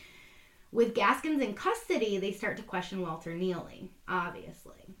 Okay. With Gaskins in custody, they start to question Walter Neely,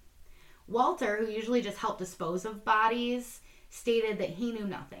 obviously. Walter, who usually just helped dispose of bodies, stated that he knew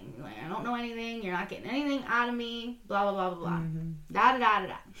nothing. Like, I don't know anything. You're not getting anything out of me. Blah, blah, blah, blah, blah. Mm-hmm.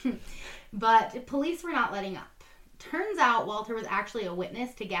 Da-da-da-da-da. But police were not letting up. Turns out Walter was actually a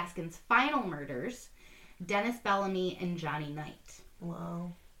witness to Gaskins' final murders, Dennis Bellamy and Johnny Knight.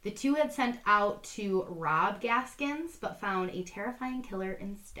 Wow. The two had sent out to rob Gaskins, but found a terrifying killer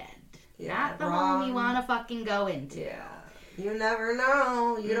instead. Yeah, not the home you want to fucking go into. Yeah. You never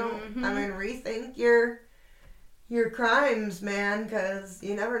know. You don't, rethink your crimes, man, because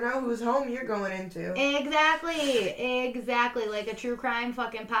you never know whose home you're going into. Exactly. Like a true crime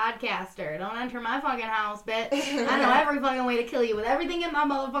fucking podcaster. Don't enter my fucking house, bitch. I know every fucking way to kill you with everything in my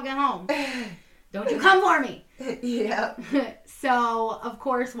motherfucking home. Don't you come for me. Yeah. So, of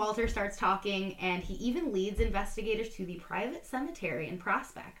course, Walter starts talking, and he even leads investigators to the private cemetery in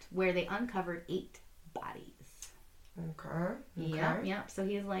Prospect, where they uncovered 8 bodies. Okay. Yep. So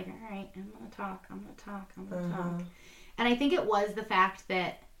he's like, all right, I'm going to talk. And I think it was the fact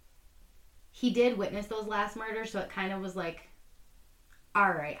that he did witness those last murders, so it kind of was like, all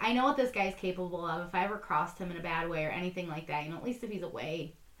right, I know what this guy's capable of. If I ever crossed him in a bad way or anything like that, at least if he's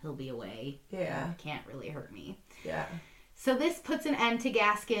away, he'll be away. Yeah. He can't really hurt me. Yeah. So this puts an end to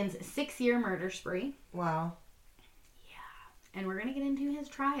Gaskins' 6-year murder spree. Wow. Yeah. And we're going to get into his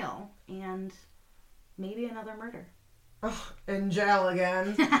trial and maybe another murder. Oh, in jail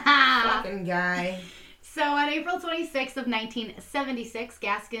again. Fucking guy. So on April 26th of 1976,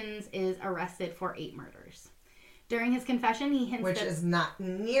 Gaskins is arrested for 8 murders. During his confession, he hints Which is not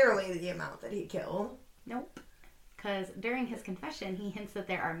nearly the amount that he killed. Nope. Because during his confession, he hints that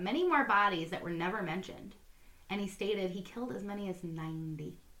there are many more bodies that were never mentioned. And he stated he killed as many as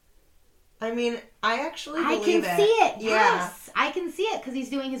 90. I mean, I actually believe it. I can see it. Yes. I can see it because he's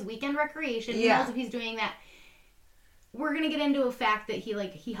doing his weekend recreation. He knows if he's doing that. We're going to get into a fact that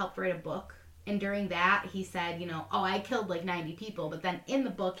he helped write a book. And during that, he said, I killed 90 people. But then in the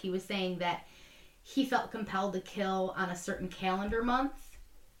book, he was saying that he felt compelled to kill on a certain calendar month,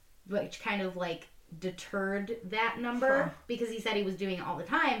 which kind of deterred that number because he said he was doing it all the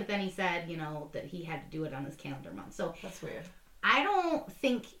time. But then he said, that he had to do it on this calendar month. So that's weird. I don't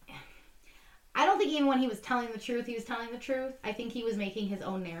think even when he was telling the truth, he was telling the truth. I think he was making his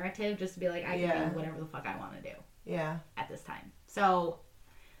own narrative just to be like, I can do whatever the fuck I want to do. Yeah. At this time. So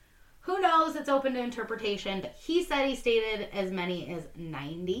Who knows? It's open to interpretation. But he said he stated as many as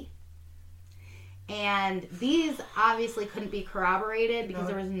 90. And these obviously couldn't be corroborated because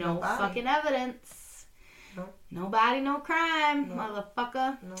there was no fucking evidence. Nope. Nobody, no crime,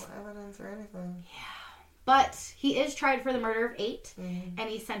 motherfucker. No evidence or anything. Yeah. But he is tried for the murder of 8, and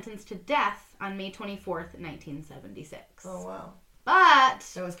he's sentenced to death on May 24th, 1976. Oh, wow. But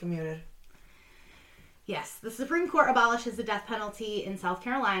it was commuted. Yes, the Supreme Court abolishes the death penalty in South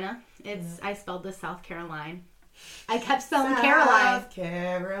Carolina. I spelled this South Caroline. I kept spelling Caroline. South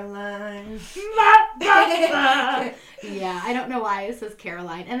Caroline. Yeah, I don't know why it says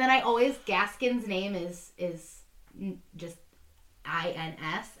Caroline. And then I always, Gaskin's name is just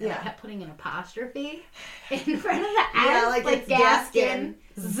INS. And I kept putting an apostrophe in front of the S. Yeah, like it's Gaskin.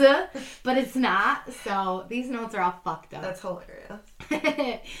 But it's not. So these notes are all fucked up. That's hilarious.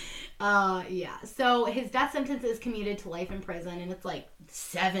 Yeah. So his death sentence is commuted to life in prison, and it's like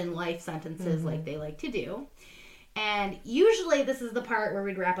 7 life sentences like they like to do. And usually this is the part where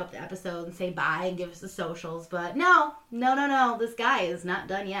we'd wrap up the episode and say bye and give us the socials, but no. This guy is not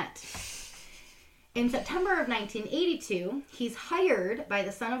done yet. In September of 1982, he's hired by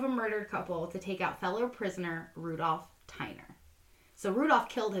the son of a murdered couple to take out fellow prisoner Rudolph Tyner. So Rudolph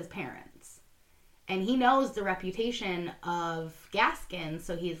killed his parents. And he knows the reputation of Gaskin,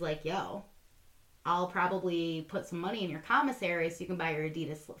 so he's like, yo, I'll probably put some money in your commissary so you can buy your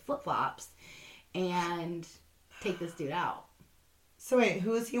Adidas flip-flops and take this dude out. So wait,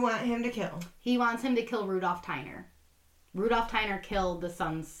 who does he want him to kill? He wants him to kill Rudolph Tyner. Rudolph Tyner killed the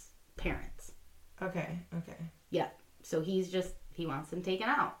son's parents. Okay. Yeah. So he wants him taken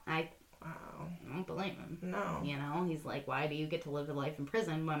out. Wow. I don't blame him. No. You know, he's like, why do you get to live a life in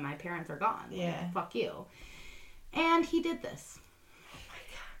prison when my parents are gone? Yeah. Like, fuck you. And he did this. Oh my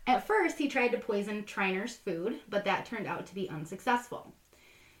God. At first, he tried to poison Triner's food, but that turned out to be unsuccessful.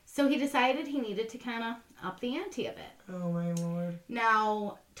 So he decided he needed to kind of up the ante a bit. Oh my Lord.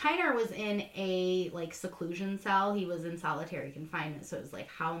 Now, Tyner was in a, seclusion cell. He was in solitary confinement, so it was like,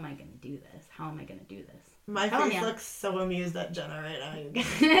 how am I going to do this? How am I going to do this? My face looks so amused at Jenna right now, you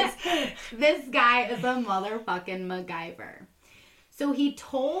guys. This guy is a motherfucking MacGyver. So he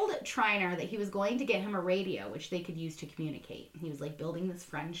told Triner that he was going to get him a radio, which they could use to communicate. He was, building this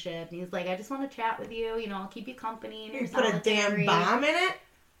friendship. And he was like, I just want to chat with you. You know, I'll keep you company. And you put a damn bomb in it?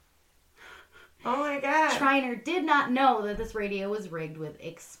 Oh, my God. Triner did not know that this radio was rigged with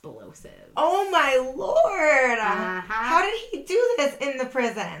explosives. Oh, my Lord. Uh-huh. How did he do this in the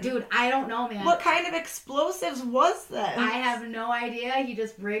prison? Dude, I don't know, man. What kind of explosives was this? I have no idea. He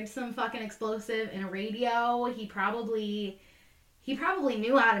just rigged some fucking explosive in a radio. He probably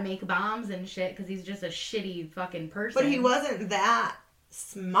knew how to make bombs and shit because he's just a shitty fucking person. But he wasn't that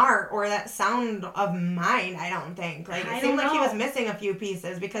smart or that sound of mind, I don't think. It seemed like he was missing a few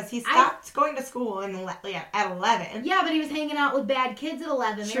pieces because he stopped going to school at 11. Yeah, but he was hanging out with bad kids at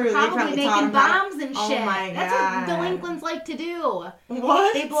 11. True, they were probably making bombs and shit. Oh my God. That's what delinquents like to do.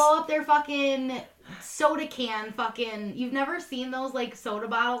 What? They blow up their fucking soda can fucking... You've never seen those, soda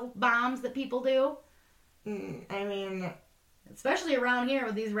bottle bombs that people do? I mean... Especially around here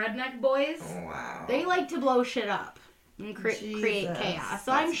with these redneck boys. Wow. They like to blow shit up and create chaos.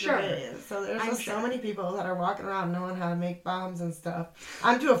 So I'm sure. So there's so many people that are walking around knowing how to make bombs and stuff.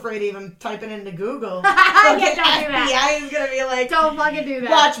 I'm too afraid to even type it into Google. Don't do that. FBI is going to be like, don't fucking do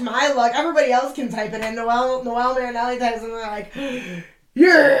that. Watch my luck. Everybody else can type it in. Noelle Marinelli types it and they're like...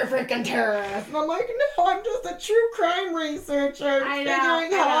 You're a freaking terrorist. And I'm like, no, I'm just a true crime researcher figuring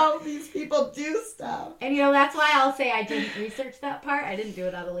out how these people do stuff. And, that's why I'll say I didn't research that part. I didn't do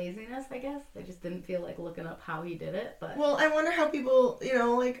it out of laziness, I guess. I just didn't feel like looking up how he did it. But well, I wonder how people,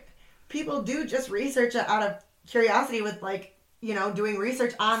 people do just research it out of curiosity with, doing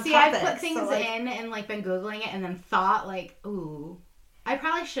research on topics. I've put things in and, been Googling it and then thought, ooh, I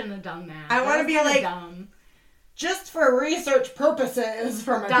probably shouldn't have done that. I want to be dumb. Just for research purposes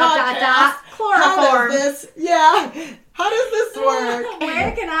from a podcast. Chloroform. How does this work?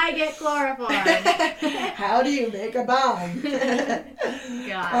 Where can I get chloroform? How do you make a bomb?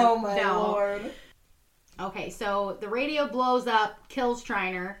 God. Oh my Lord. Okay, so the radio blows up, kills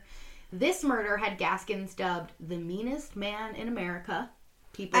Triner. This murder had Gaskins dubbed the meanest man in America.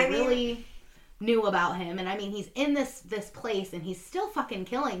 People really knew about him, and he's in this place and he's still fucking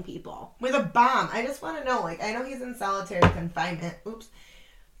killing people with a bomb. I just want to know, I know he's in solitary confinement. Oops.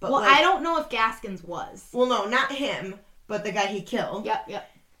 But I don't know if Gaskins was. Well, no, not him, but the guy he killed. Yep.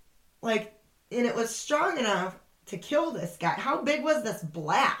 And it was strong enough to kill this guy. How big was this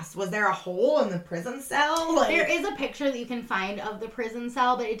blast? Was there a hole in the prison cell? There is a picture that you can find of the prison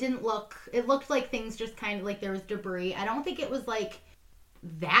cell, but it looked like things just kind of there was debris. I don't think it was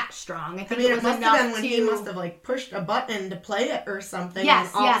that strong. I think I mean, it was must enough have been when to... he must have, like, pushed a button to play it or something. Yes,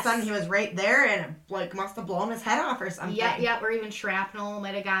 and all yes. of a sudden he was right there and it, like, must have blown his head off or something. Yeah, or even shrapnel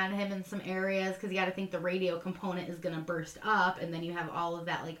might have gotten him in some areas, because you got to think the radio component is going to burst up, and then you have all of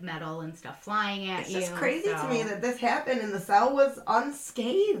that, like, metal and stuff flying at you. It's just crazy to me that this happened and the cell was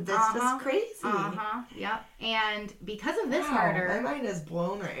unscathed. It's just crazy. Yep. And because of this My murder... mind is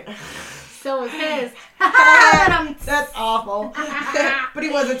blown right now. So is his. That's awful. But he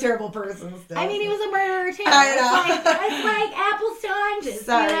was a terrible person still. I mean, he was a murderer too. I know. It's like apples to oranges.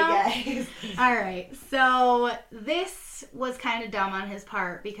 Sorry, you know? guys. All right. So this was kind of dumb on his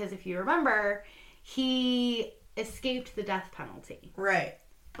part, because if you remember, he escaped the death penalty. Right.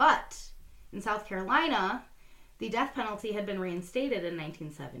 But in South Carolina, the death penalty had been reinstated in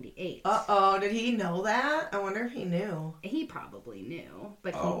 1978. Uh-oh, did he know that? I wonder if he knew. He probably knew,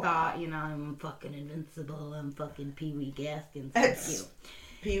 but he thought, you know, I'm fucking invincible, I'm fucking Pee Wee Gaskins. That's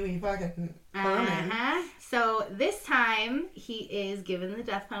Pee Wee fucking Herman. So this time, he is given the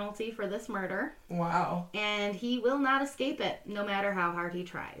death penalty for this murder. Wow. And he will not escape it, no matter how hard he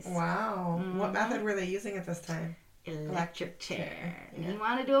tries. Wow. Mm-hmm. What method were they using at this time? Electric chair. Yeah. He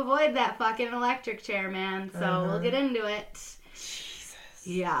wanted to avoid that fucking electric chair, man. So we'll get into it. Jesus.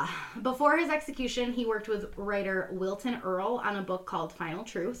 Yeah. Before his execution, he worked with writer Wilton Earl on a book called Final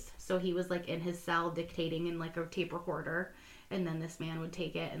Truth. So he was like in his cell dictating in like a tape recorder. And then this man would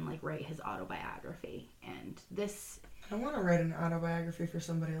take it and like write his autobiography. And this... I want to write an autobiography for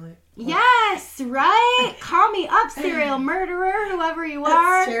somebody like... Yes, right? Call me up, serial murderer, whoever you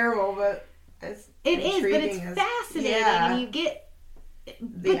are. It's terrible, but... It is, but it's fascinating, and you get...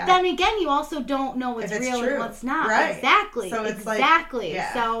 But then again, you also don't know what's real and what's not. Right. Exactly. So it's exactly.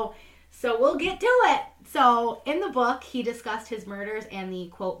 Like, So we'll get to it. So in the book, he discussed his murders and the,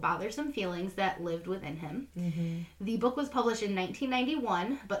 quote, bothersome feelings that lived within him. Mm-hmm. The book was published in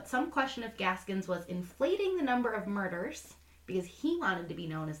 1991, but some question if Gaskins was inflating the number of murders because he wanted to be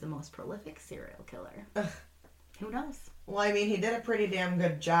known as the most prolific serial killer. Ugh. Who knows? Well, I mean, he did a pretty damn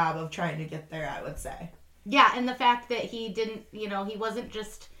good job of trying to get there, I would say. Yeah, and the fact that he didn't, you know, he wasn't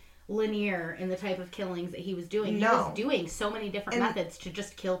just linear in the type of killings that he was doing. No. He was doing so many different methods to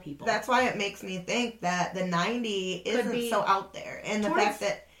just kill people. That's why it makes me think that the 90 isn't so out there. And the fact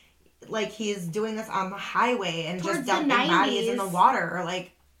that, like, he's doing this on the highway and just dumping bodies in the water. Or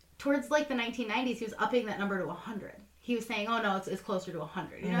like towards, like, the 1990s, he was upping that number to 100. He was saying, oh, no, it's closer to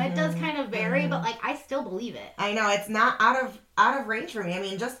 100. You know, it does kind of vary, but, like, I still believe it. I know. It's not out of range for me. I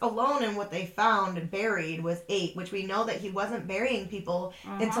mean, just alone in what they found buried was 8, which we know that he wasn't burying people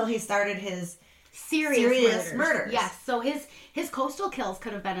until he started his serious murders. Yes. So his coastal kills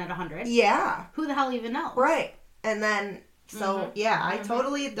could have been at 100. Yeah. Who the hell even knows? Right. And then, so, I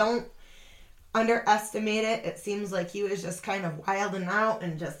totally don't underestimate it. It seems like he was just kind of wilding out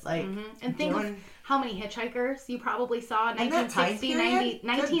and just, like, and think of how many hitchhikers you probably saw in 1960s,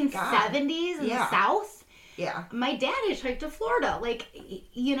 1970s in the South. Yeah. My dad hitchhiked to Florida. Like,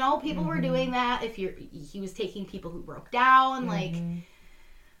 you know, people were doing that. He was taking people who broke down. Like,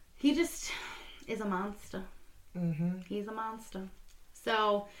 he just is a monster. He's a monster.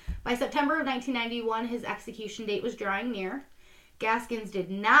 So, by September of 1991, his execution date was drawing near. Gaskins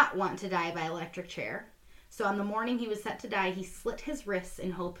did not want to die by electric chair. So on the morning he was set to die, he slit his wrists in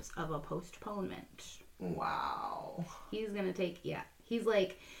hopes of a postponement. Wow. He's going to take, he's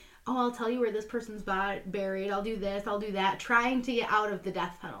like, oh, I'll tell you where this person's buried. I'll do this, I'll do that. Trying to get out of the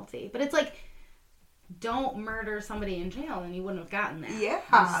death penalty. But it's like, don't murder somebody in jail and you wouldn't have gotten that. Yeah.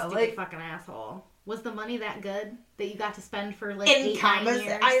 You stupid fucking asshole. Was the money that good that you got to spend for like 8-9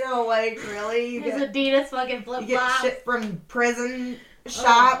 years? I know, like, really? You His Adidas fucking flip-flops. You get shit from prison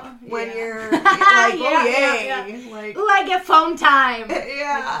shop when you're like, like, ooh, I get phone time.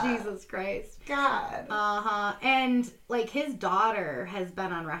 Yeah. Like, Jesus Christ. God. And like his daughter has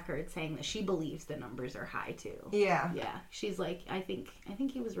been on record saying that she believes the numbers are high too. Yeah. Yeah. She's like, I think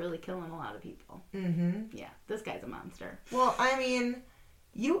he was really killing a lot of people. Yeah. This guy's a monster. Well, I mean,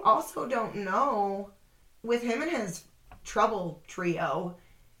 you also don't know with him and his trouble trio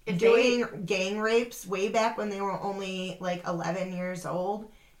doing gang rapes way back when they were only like 11 years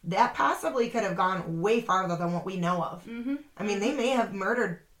old, that possibly could have gone way farther than what we know of. I mean, they may have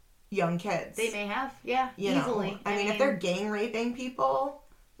murdered young kids. They may have, easily. I mean, if they're gang raping people,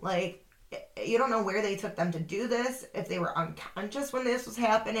 like, you don't know where they took them to do this, if they were unconscious when this was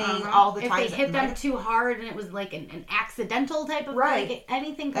happening, all the time. If they hit them too hard and it was like an accidental type of thing, like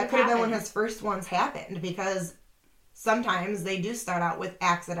anything could have been when his first ones happened, because sometimes they do start out with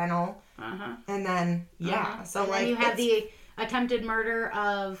accidental, and then, so and like... then you have attempted murder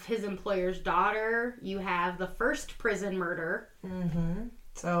of his employer's daughter. You have the first prison murder. Mm-hmm.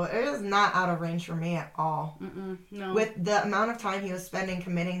 So it is not out of range for me at all. No. With the amount of time he was spending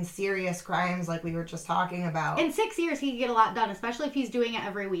committing serious crimes like we were just talking about. In 6 years, he could get a lot done, especially if he's doing it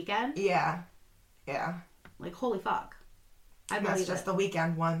every weekend. Yeah. Yeah. Like, holy fuck. I believe That's just the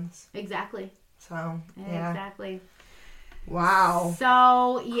weekend ones. Exactly. So, yeah. Exactly. Wow.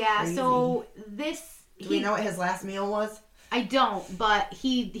 So, yeah. Crazy. So, this... Do we know what his last meal was? I don't, but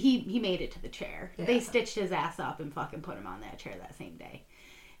he made it to the chair. Yeah. They stitched his ass up and fucking put him on that chair that same day.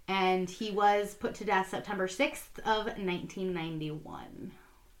 And he was put to death September 6th of 1991.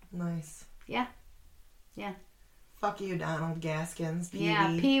 Nice. Yeah. Yeah. Fuck you, Donald Gaskins. Pee-wee.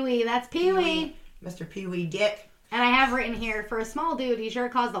 Yeah, Pee-wee. That's Pee-wee. Mr. Pee-wee Dick. And I have written here, for a small dude, he sure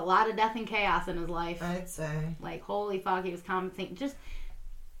caused a lot of death and chaos in his life. I'd say. Like, holy fuck, he was compensating. Just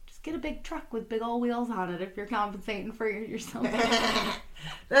get a big truck with big old wheels on it if you're compensating for yourself.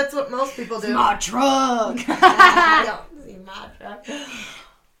 That's what most people do. My truck. I don't see my truck.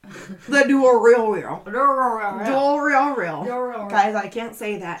 The dual real. Dual real. Guys, I can't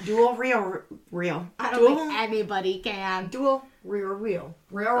say that. Dual real. I don't think anybody can. Dual real.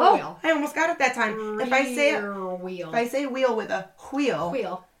 Real. I almost got it that time. If I say wheel with a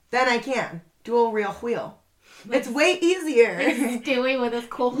wheel, then I can. Dual real wheel. It's way easier. Stewie with his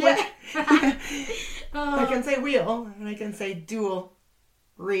cool Yeah. I can say wheel, and I can say dual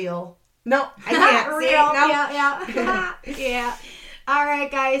real. No, I can't. Real. See? No. Yeah. Yeah. All right,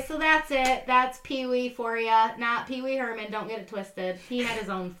 guys. So that's it. That's Pee-wee for you. Not Pee-wee Herman. Don't get it twisted. He had his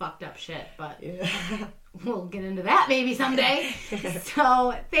own fucked up shit, but we'll get into that maybe someday.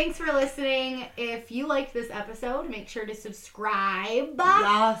 So thanks for listening. If you liked this episode, make sure to subscribe.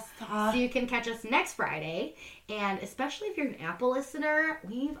 Yes. So you can catch us next Friday. And especially if you're an Apple listener,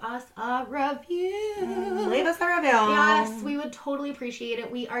 leave us a review. Leave us a review. Yes, we would totally appreciate it.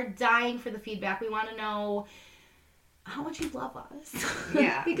 We are dying for the feedback. We want to know how much you love us.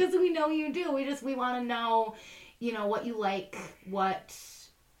 Yeah. Because we know you do. We want to know, what you like, what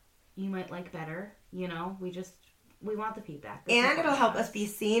you might like better. We want the feedback. And it'll help us be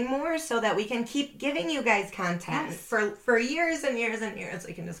seen more so that we can keep giving you guys content. Yes. For years and years and years.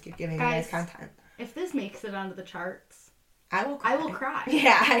 We can just keep giving you guys content. If this makes it onto the charts, I will cry.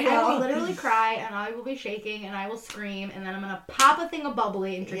 Yeah, I know. I will literally cry, and I will be shaking, and I will scream, and then I'm going to pop a thing of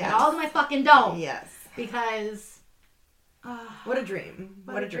bubbly and drink it all to my fucking dome. Yes. Because... what a dream.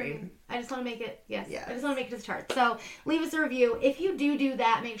 What a dream. I just want to make it, yes. Yes. I just want to make it to the chart. So leave us a review. If you do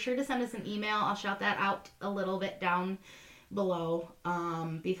that, make sure to send us an email. I'll shout that out a little bit down below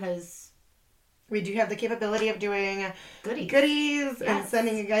because we do have the capability of doing goodies and Yes.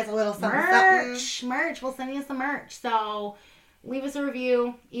 sending you guys a little something. Merch. We'll send you some merch. So leave us a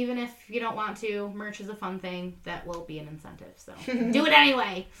review. Even if you don't want to, merch is a fun thing. That will be an incentive. So do it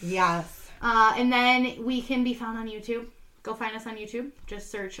anyway. Yes. And then we can be found on YouTube. Go find us on YouTube.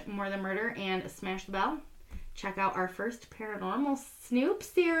 Just search More Than Murder and smash the bell. Check out our first Paranormal Snoop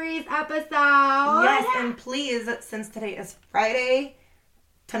series episode. Yes, and please, since today is Friday,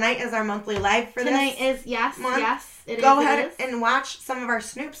 tonight is our monthly live for tonight this is, yes, month. yes. Go ahead and watch some of our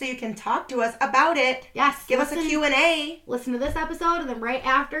Snoop so you can talk to us about it. Yes. Give us a Q&A. Listen to this episode, and then right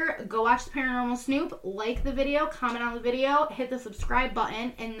after, go watch the Paranormal Snoop, like the video, comment on the video, hit the subscribe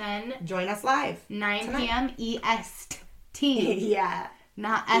button, and then join us live. 9 tonight. p.m. EST. Yeah.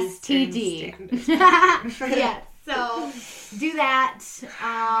 Not Eastern STD. Yes. So do that.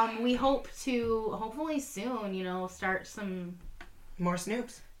 We hope to hopefully soon, start some More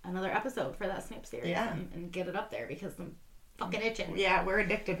Snoops. another episode for that Snoop series. Yeah. And get it up there because I'm fucking itching. Yeah, we're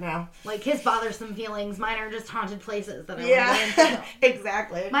addicted now. Like his bothersome feelings. Mine are just haunted places that I want to go into.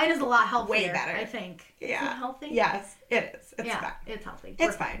 Exactly. Mine is a lot healthier. Way better. I think. Yeah. Is it healthy? Yes, it is. It's fine. It's healthy.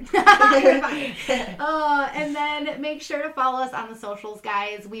 It's fine. We're fine. And then make sure to follow us on the socials,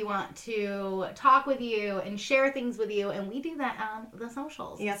 guys. We want to talk with you and share things with you, and we do that on the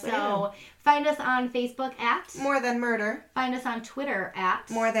socials. Yes, so find us on Facebook at More Than Murder. Find us on Twitter at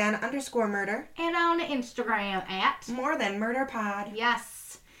More Than _Murder. and on Instagram at More Than Murder Pod.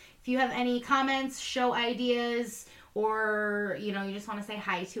 Yes. If you have any comments, show ideas, or you just want to say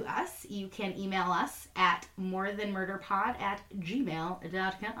hi to us, you can email us at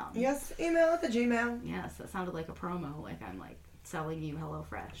morethanmurderpod@gmail.com. Yes, email at the Gmail. Yes, that sounded like a promo, like I'm selling you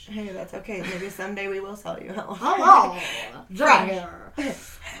HelloFresh. Hey, that's okay. Maybe someday we will sell you HelloFresh. Hello, Fresh. here.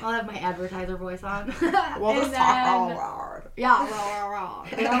 I'll have my advertiser voice on. We'll just talk all loud. Yeah, raw.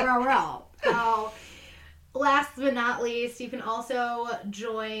 So, last but not least, you can also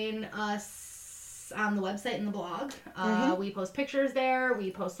join us on the website and the blog. We post pictures there.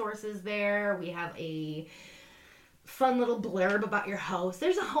 We post sources there. We have a fun little blurb about your host.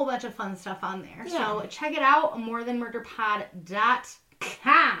 There's a whole bunch of fun stuff on there. Yeah. So check it out,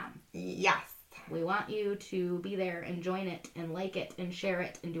 morethanmurderpod.com. Yes. We want you to be there and join it and like it and share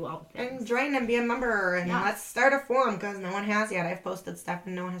it and do all the things. And join and be a member, and Yes. let's start a forum, because no one has yet. I've posted stuff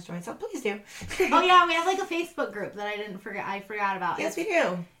and no one has joined, so please do. Oh yeah, we have like a Facebook group that I forgot about. Yes, we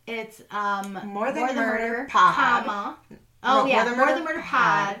do. It's More Than Murder Pod. comma. No, Oh yeah, More More Than Than Murder Murder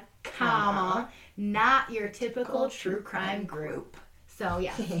Pod, comma. comma, not your typical true crime group. So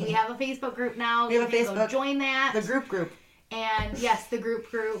yes, we have a Facebook group now. We have a You can go Facebook. join that. The group. And yes, the group.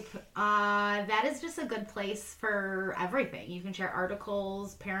 That is just a good place for everything. You can share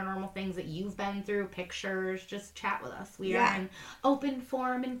articles, paranormal things that you've been through, pictures. Just chat with us. We are an open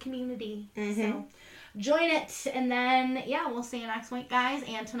forum and community. So join it, and then we'll see you next week, guys,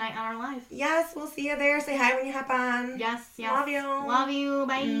 and tonight on our live. Yes, we'll see you there. Say hi when you hop on. Yes. Love you. Love you.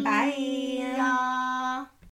 Bye. Bye. Yeah.